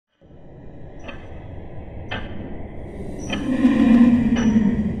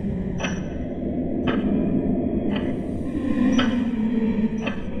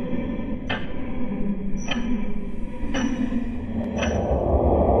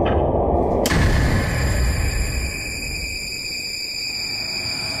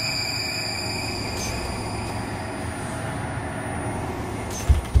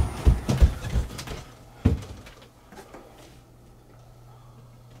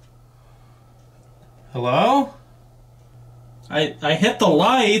Hello? I hit the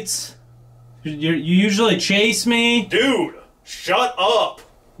lights. You usually chase me. Dude, shut up.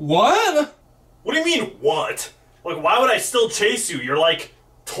 What? What do you mean, what? Like, why would I still chase you? You're like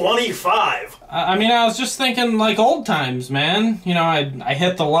 25. I mean, I was just thinking like old times, man. You know, I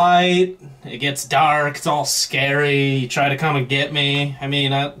hit the light, it gets dark, it's all scary, you try to come and get me. I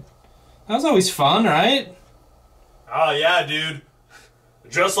mean, that was always fun, right? Oh, yeah, dude.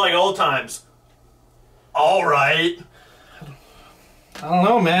 Just like old times. Alright. I don't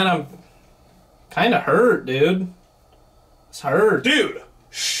know, man. I'm kind of hurt, dude. It's hurt. Dude,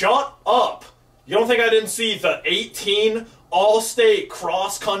 shut up. You don't think I didn't see the 18 all-state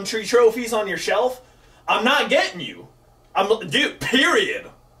cross-country trophies on your shelf? I'm not getting you. Dude, period.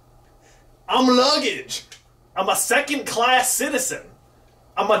 I'm luggage. I'm a second-class citizen.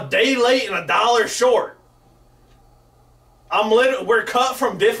 I'm a day late and $1 short. We're cut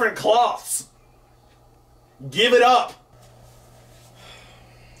from different cloths. Give it up.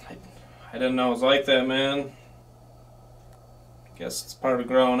 I didn't know it was like that, man. Guess it's part of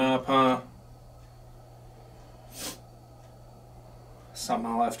growing up, huh? Something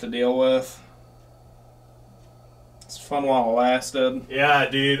I'll have to deal with. It's fun while it lasted. Yeah,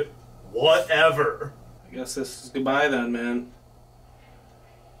 dude. Whatever. I guess this is goodbye then, man.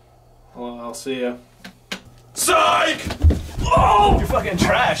 Well, I'll see ya. Psych! Oh! You're fucking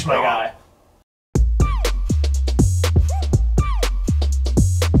trash, my guy.